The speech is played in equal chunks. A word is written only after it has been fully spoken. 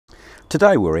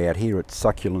Today we're out here at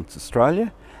Succulents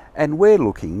Australia and we're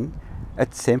looking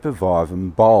at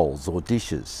Sempervivum bowls or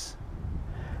dishes.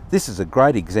 This is a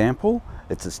great example.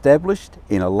 It's established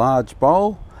in a large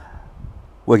bowl.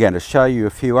 We're going to show you a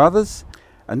few others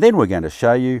and then we're going to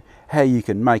show you how you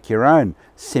can make your own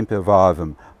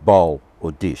Sempervivum bowl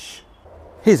or dish.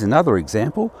 Here's another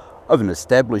example of an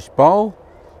established bowl.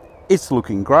 It's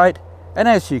looking great, and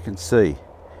as you can see,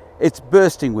 it's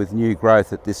bursting with new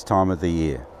growth at this time of the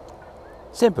year.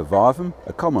 Sempervivum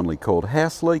are commonly called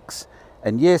house leeks,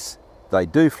 and yes, they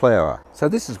do flower. So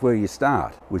this is where you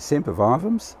start, with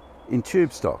Sempervivums in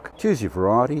tube stock. Choose your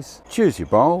varieties, choose your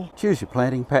bowl, choose your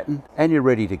planting pattern, and you're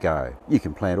ready to go. You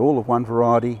can plant all of one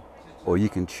variety, or you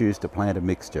can choose to plant a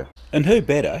mixture. And who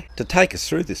better to take us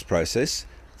through this process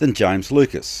than James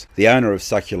Lucas, the owner of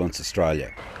Succulents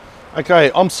Australia.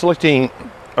 Okay, I'm selecting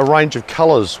a range of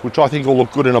colours which I think will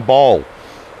look good in a bowl,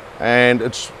 and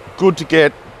it's good to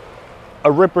get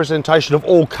a representation of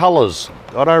all colours.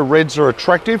 I know reds are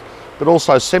attractive, but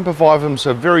also Sempervivums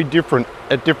are very different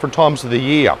at different times of the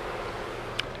year.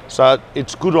 So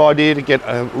it's a good idea to get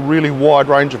a really wide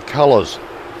range of colours.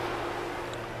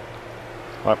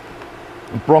 Right.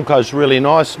 Bronco's really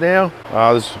nice now.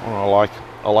 This one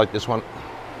I like this one.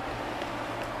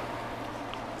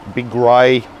 Big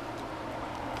grey.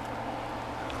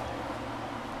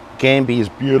 Gamby is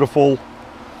beautiful.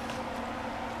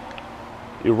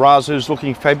 Irazu's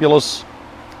looking fabulous.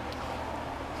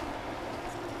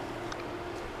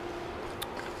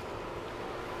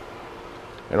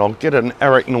 And I'll get an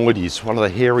Arachnoides, one of the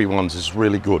hairy ones is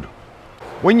really good.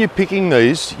 When you're picking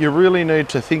these, you really need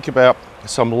to think about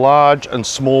some large and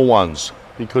small ones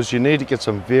because you need to get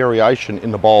some variation in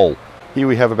the bowl. Here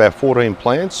we have about 14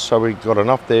 plants, so we've got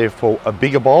enough there for a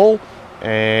bigger bowl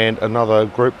and another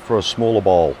group for a smaller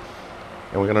bowl.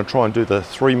 And we're going to try and do the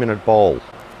 3-minute bowl.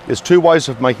 There's two ways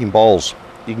of making bowls.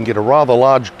 You can get a rather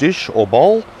large dish or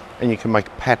bowl, and you can make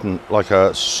a pattern like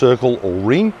a circle or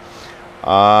ring.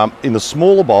 In the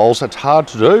smaller bowls, that's hard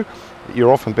to do.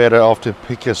 You're often better off to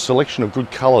pick a selection of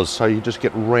good colours, so you just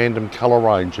get random colour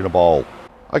range in a bowl.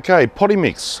 Okay, potting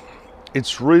mix.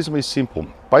 It's reasonably simple.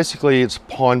 Basically, it's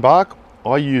pine bark.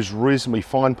 I use reasonably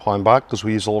fine pine bark because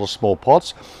we use a lot of small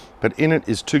pots, but in it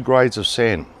is 2 grades of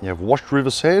sand. You have washed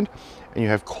river sand and you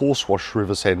have coarse washed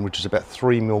river sand, which is about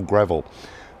 3 mil gravel.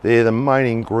 They're the main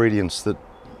ingredients that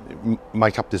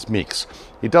make up this mix.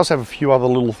 It does have a few other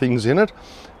little things in it,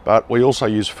 but we also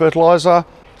use fertiliser.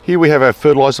 Here we have our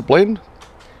fertiliser blend.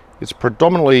 It's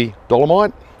predominantly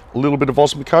dolomite, a little bit of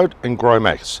Osmocote and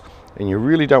Gromax. And you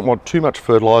really don't want too much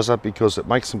fertiliser because it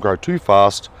makes them grow too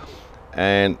fast,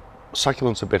 and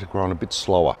succulents are better grown a bit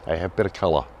slower. They have better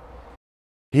colour.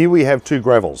 Here we have 2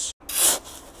 gravels.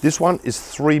 This one is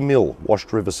 3 mil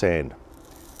washed river sand.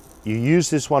 You use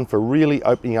this one for really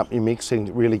opening up your mix and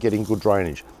really getting good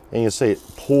drainage. And you see it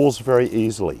pours very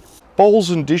easily. Bowls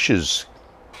and dishes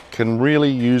can really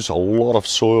use a lot of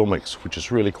soil mix, which is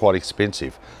really quite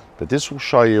expensive. But this will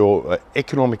show you an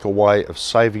economical way of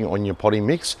saving on your potting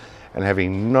mix and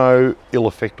having no ill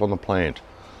effect on the plant.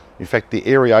 In fact, the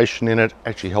aeration in it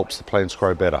actually helps the plants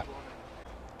grow better.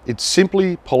 It's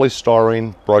simply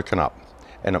polystyrene broken up,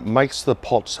 and it makes the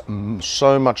pots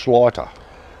so much lighter.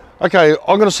 Okay,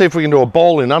 I'm going to see if we can do a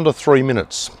bowl in under 3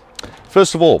 minutes.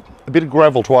 First of all, a bit of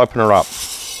gravel to open her up.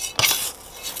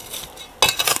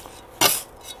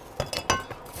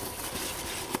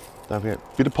 Don't forget,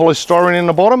 a bit of polystyrene in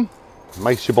the bottom,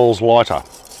 makes your bowls lighter.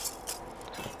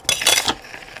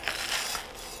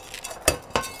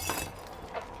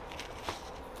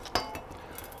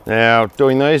 Now,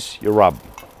 doing these, you rub.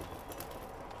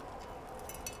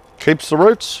 Keeps the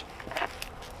roots.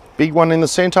 Big one in the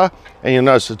centre, and you'll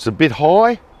notice it's a bit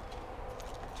high.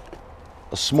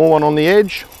 A small one on the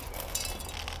edge.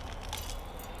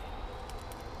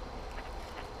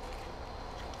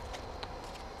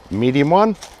 Medium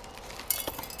one.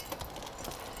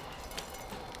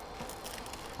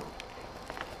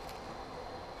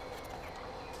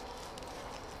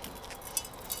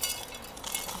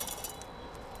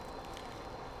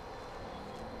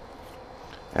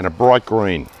 And a bright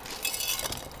green.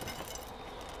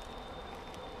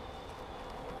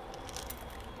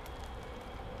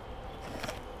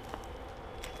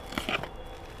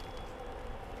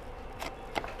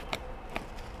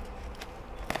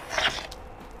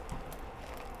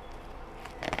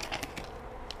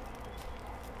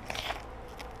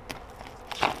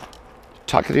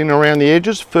 Tuck it in around the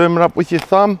edges, firm it up with your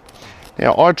thumb.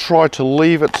 Now I try to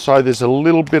leave it so there's a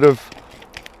little bit of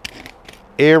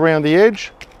air around the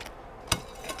edge.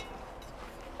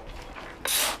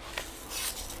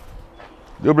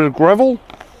 A little bit of gravel.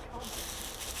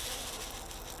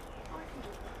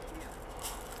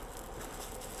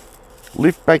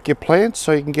 Lift back your plant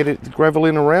so you can get the gravel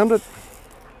in around it.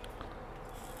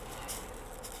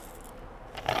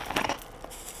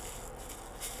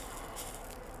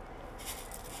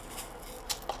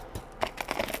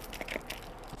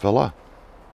 Voila.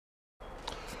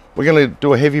 We're going to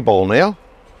do a heavy bowl now,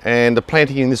 and the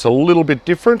planting in this is a little bit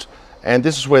different, and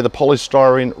this is where the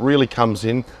polystyrene really comes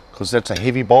in, because that's a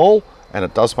heavy bowl and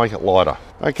it does make it lighter.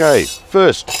 Okay,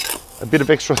 first a bit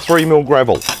of extra 3mm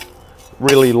gravel,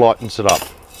 really lightens it up.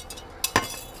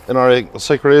 Then I think the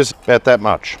secret is about that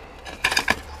much.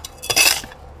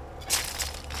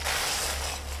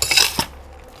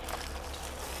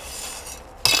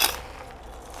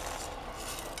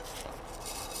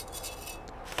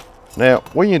 Now,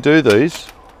 when you do these,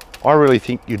 I really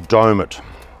think you dome it.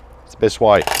 It's the best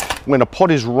way. When a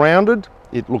pot is rounded,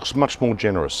 it looks much more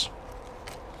generous.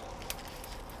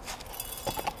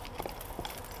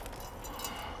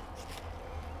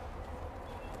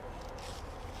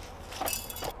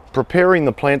 Preparing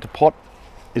the plant to pot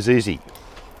is easy.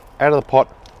 Out of the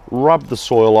pot, rub the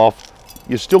soil off.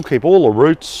 You still keep all the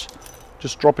roots,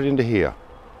 just drop it into here.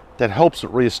 That helps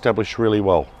it re-establish really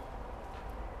well.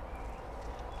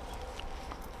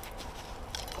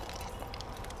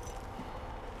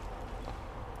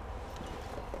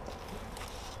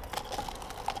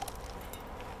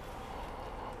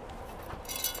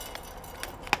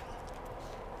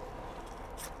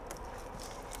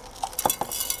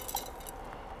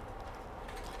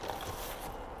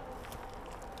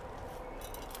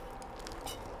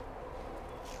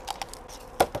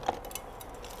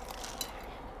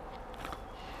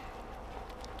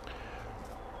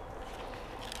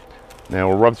 Now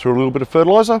we'll rub through a little bit of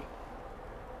fertiliser.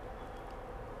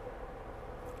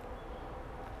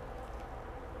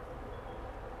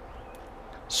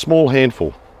 Small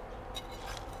handful.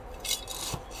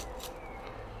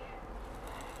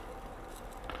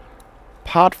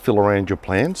 Part fill around your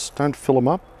plants, don't fill them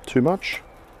up too much.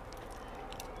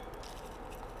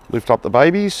 Lift up the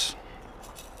babies.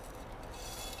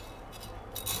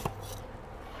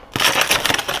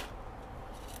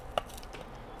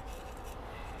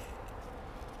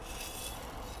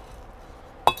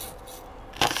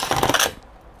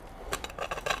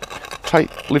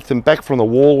 Lift them back from the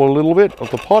wall a little bit of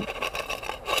the pot.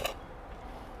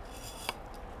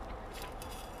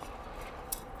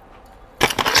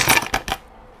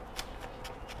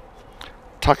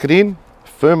 Tuck it in,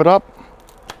 firm it up.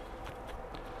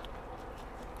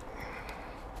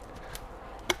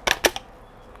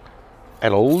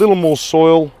 Add a little more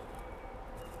soil.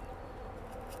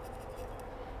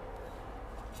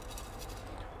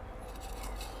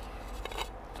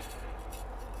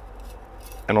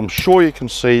 And I'm sure you can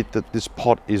see that this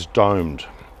pot is domed.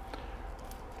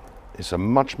 It's a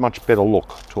much, much better look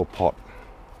to a pot.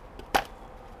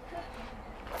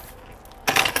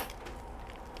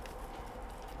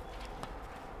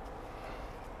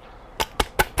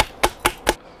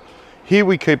 Here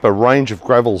we keep a range of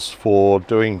gravels for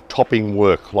doing topping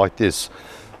work like this.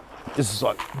 This is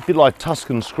like, a bit like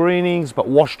Tuscan screenings, but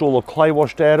washed all the clay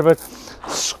washed out of it.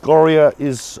 Scoria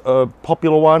is a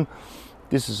popular one.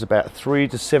 This is about 3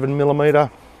 to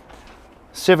 7mm.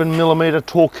 7mm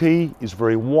Torquay is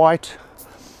very white.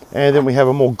 And then we have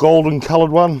a more golden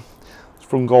coloured one. It's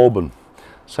from Goulburn.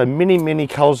 So many, many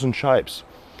colours and shapes.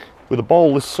 With a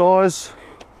bowl this size,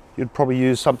 you'd probably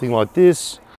use something like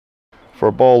this. For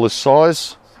a bowl this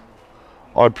size,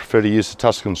 I'd prefer to use the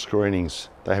Tuscan screenings.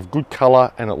 They have good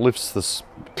colour and it lifts the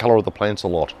colour of the plants a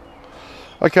lot.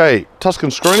 Okay,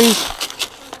 Tuscan screenings.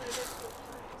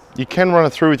 You can run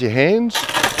it through with your hands,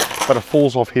 but it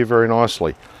falls off here very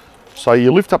nicely. So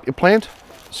you lift up your plant,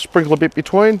 sprinkle a bit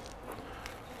between.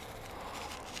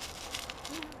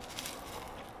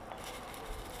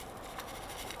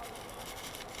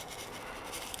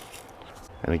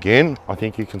 And again, I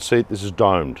think you can see this is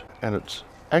domed and it's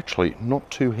actually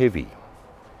not too heavy.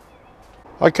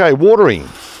 Okay, watering.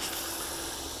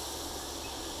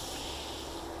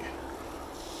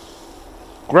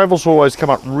 Gravels always come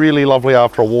up really lovely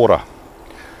after a water.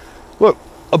 Look,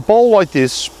 a bowl like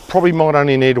this probably might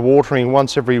only need watering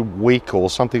once every week or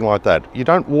something like that. You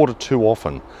don't water too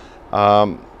often.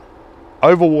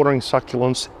 Overwatering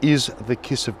succulents is the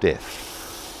kiss of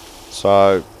death.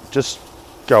 So just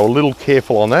go a little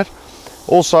careful on that.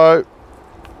 Also,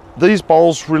 these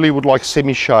bowls really would like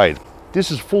semi-shade.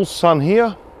 This is full sun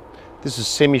here. This is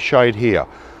semi-shade here.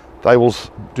 They will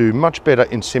do much better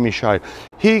in semi-shade.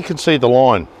 Here you can see the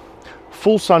line.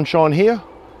 Full sunshine here,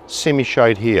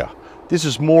 semi-shade here. This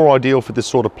is more ideal for this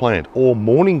sort of plant, or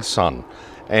morning sun.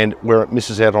 and where it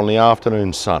misses out on the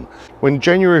afternoon sun. When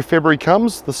January, February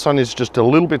comes, the sun is just a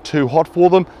little bit too hot for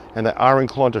them and they are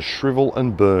inclined to shrivel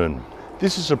and burn.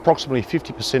 This is approximately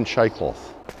 50% shea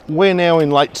cloth. We're now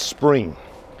in late spring.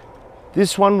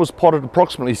 This one was potted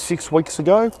approximately 6 weeks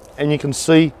ago, and you can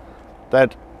see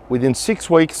that within 6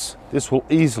 weeks, this will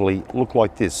easily look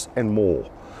like this and more.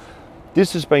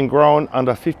 This has been grown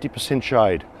under 50%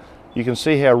 shade. You can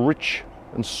see how rich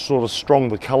and sort of strong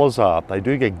the colours are. They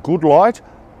do get good light,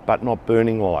 but not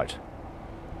burning light.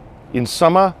 In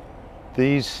summer,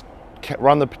 these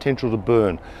run the potential to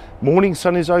burn. Morning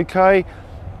sun is okay.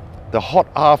 The hot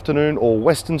afternoon or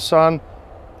western sun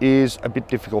is a bit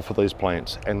difficult for these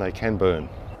plants and they can burn.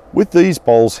 With these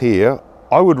bowls here,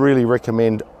 I would really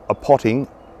recommend a potting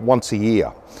once a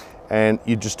year. And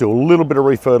you just do a little bit of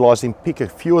refertilising, pick a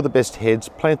few of the best heads,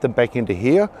 plant them back into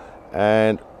here,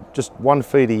 and just 1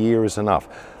 feed a year is enough.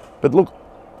 But look,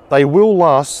 they will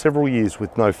last several years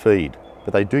with no feed,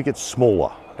 but they do get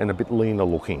smaller and a bit leaner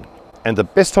looking. And the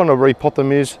best time to repot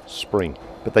them is spring.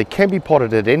 But they can be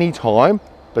potted at any time,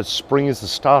 but spring is the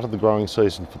start of the growing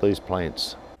season for these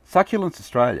plants. Succulents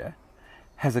Australia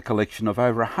has a collection of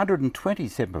over 120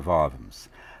 Sempervivums,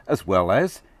 as well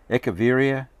as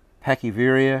Echeveria,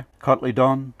 Pachyveria,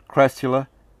 Cotyledon, Crassula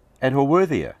and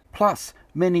Haworthia, plus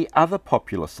many other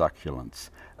popular succulents,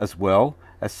 as well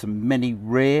as some many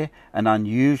rare and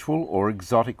unusual or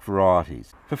exotic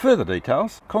varieties. For further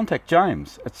details, contact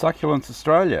James at Succulents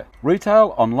Australia,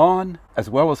 retail, online as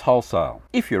well as wholesale.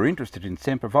 If you're interested in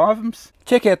Sempervivums,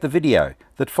 check out the video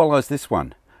that follows this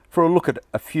one for a look at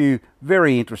a few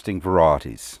very interesting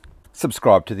varieties.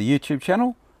 Subscribe to the YouTube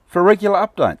channel for regular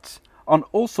updates on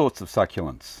all sorts of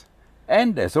succulents.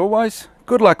 And as always,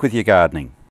 good luck with your gardening.